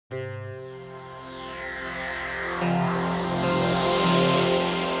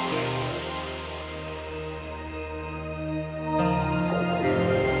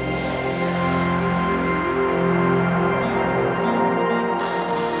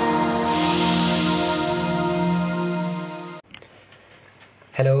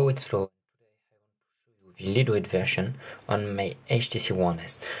Hello, it's Flo. Today I want to show you the LeeDroid version on my HTC One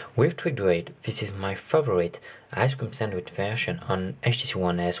S. With LeeDroid, this is my favorite ice cream sandwich version on HTC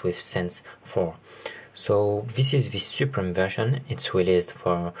One S with Sense 4. So this is the Supreme version. It's released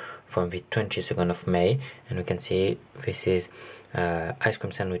from the 22nd of May, and we can see this is ice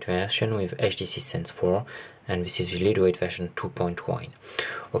cream sandwich version with HTC Sense 4, and this is the LeeDroid version 2.1.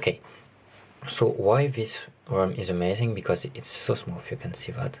 Okay. So why this ROM is amazing? Because it's so smooth. You can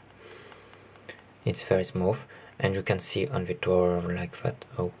see that it's very smooth, and you can see on the door like that.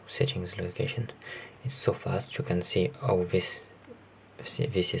 Oh, settings location. It's so fast. You can see oh this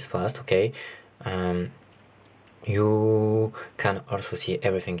is fast. Okay. You can also see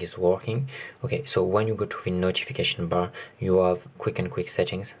everything is working. Okay, so when you go to the notification bar, you have quick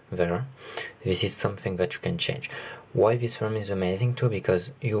settings there. This is something that you can change. Why this ROM is amazing too?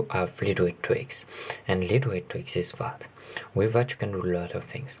 Because you have LeeDroid tweaks, and LeeDroid tweaks is that. With that you can do a lot of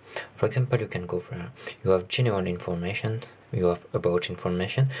things. For example, you can go there. You have general information, you have about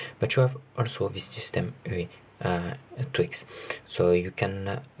information, but you have also this system tweaks. So you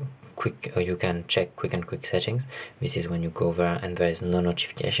can you can check quick settings. This is when you go there and there is no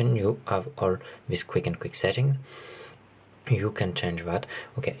notification. You have all these quick settings. You can change that.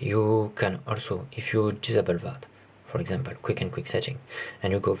 Okay, you can also, if you disable that, for example, quick setting,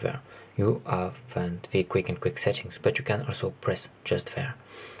 and you go there, you have the quick settings, but you can also press just there,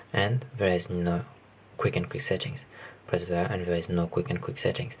 and there is no quick settings. Press there and there is no quick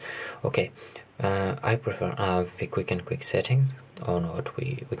settings. Okay, I prefer the quick settings or not.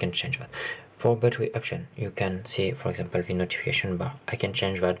 We can change that. For battery option, you can see, for example, the notification bar. I can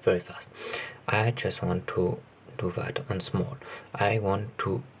change that very fast. I just want to do that on small. I want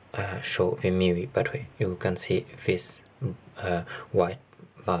to show the MIUI battery. You can see this white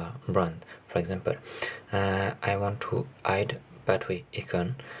bar brand, for example. I want to hide battery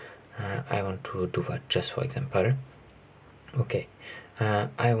icon. I want to do that just for example. Okay,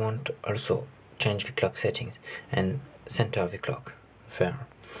 I want also change the clock settings and center the clock there,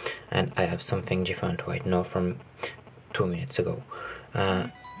 and I have something different right now from 2 minutes ago.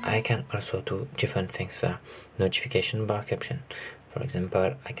 I can also do different things there. Notification bar caption, for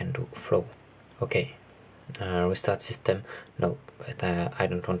example, I can do flow. Okay, restart system, no, but I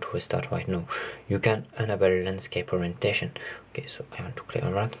don't want to restart right now. You can enable landscape orientation. Okay, so I want to clear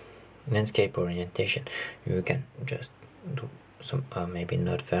that. Landscape orientation, you can just do some maybe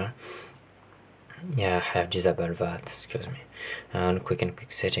not there. Yeah, I have disabled that, excuse me. And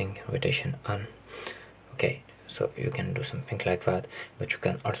quick setting, rotation on. Okay, so you can do something like that, but you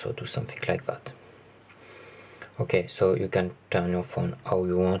can also do something like that. Okay, so you can turn your phone how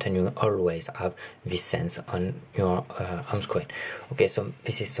you want, and you always have this sense on your home screen. Okay, so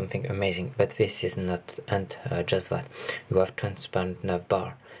this is something amazing, but this is not just that. You have transparent nav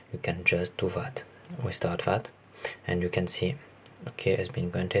bar. You can just do that. We start that, and you can see okay has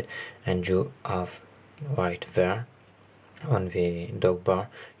been granted, and you have right there on the dog bar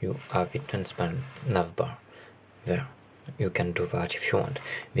you have the transparent nav bar there. You can do that if you want.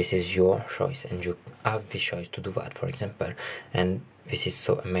 This is your choice, and you have the choice to do that, for example, and this is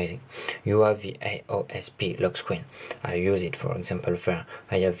so amazing. You have the AOSP lock screen. I use it, for example, there.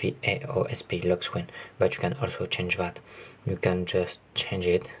 I have the AOSP lock screen, but you can also change that. You can just change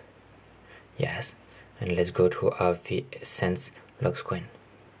it. Yes, and let's go to have the Sense lock screen.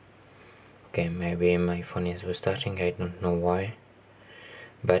 Okay, maybe my phone is restarting, I don't know why.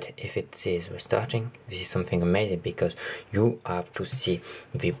 But if it is restarting, this is something amazing, because you have to see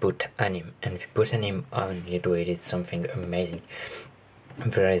the boot anim, and the boot anim on LeeDroid is something amazing.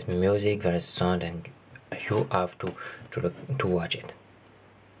 There is music, there is sound, and you have to watch it.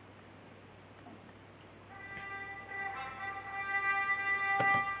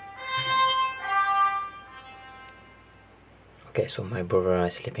 Okay, so my brother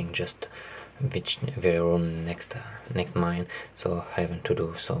is sleeping just the room next mine, so I haven't to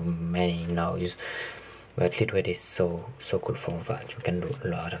do so many noise. But LeeDroid is so cool for that. You can do a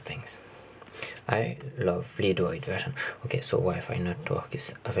lot of things. I love LeeDroid version. Okay, so Wi-Fi network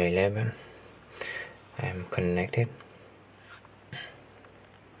is available. I am connected.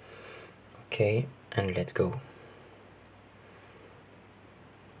 Okay, and let's go.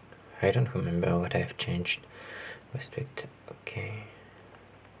 I don't remember what I've changed. Restrict.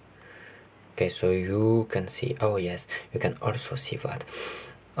 Okay, so you can see, oh yes, you can also see that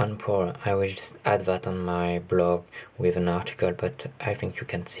on Pro. I will just add that on my blog with an article, but I think you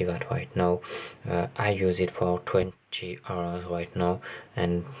can see that right now. I use it for 20 hours right now,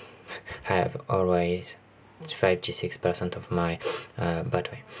 and I have always 56% of my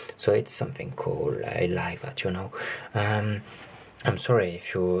battery, so it's something cool. I like that, you know. I'm sorry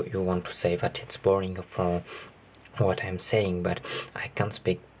if you want to say that it's boring for what I'm saying, but I can't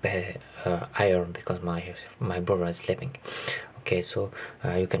speak higher because my brother is sleeping. Okay, so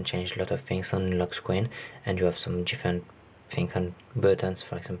you can change a lot of things on lock screen, and you have some different things on buttons.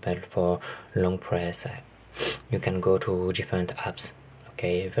 For example, for long press, you can go to different apps.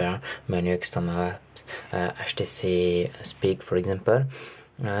 Okay, there menu external apps, HTC Speak, for example.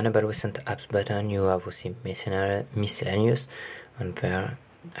 Another recent apps button, you have also miscellaneous, and there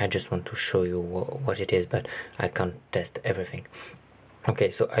I just want to show you what it is, but I can't test everything.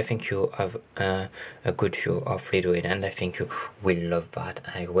 Okay, so I think you have a good view of LeeDroid, and I think you will love that.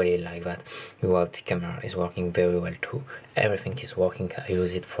 I really like that. You have the camera is working very well too. Everything is working. I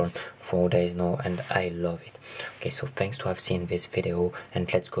use it for 4 days now, and I love it. Okay, so thanks to have seen this video,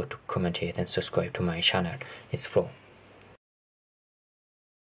 and let's go to comment it and subscribe to my channel. It's Flo.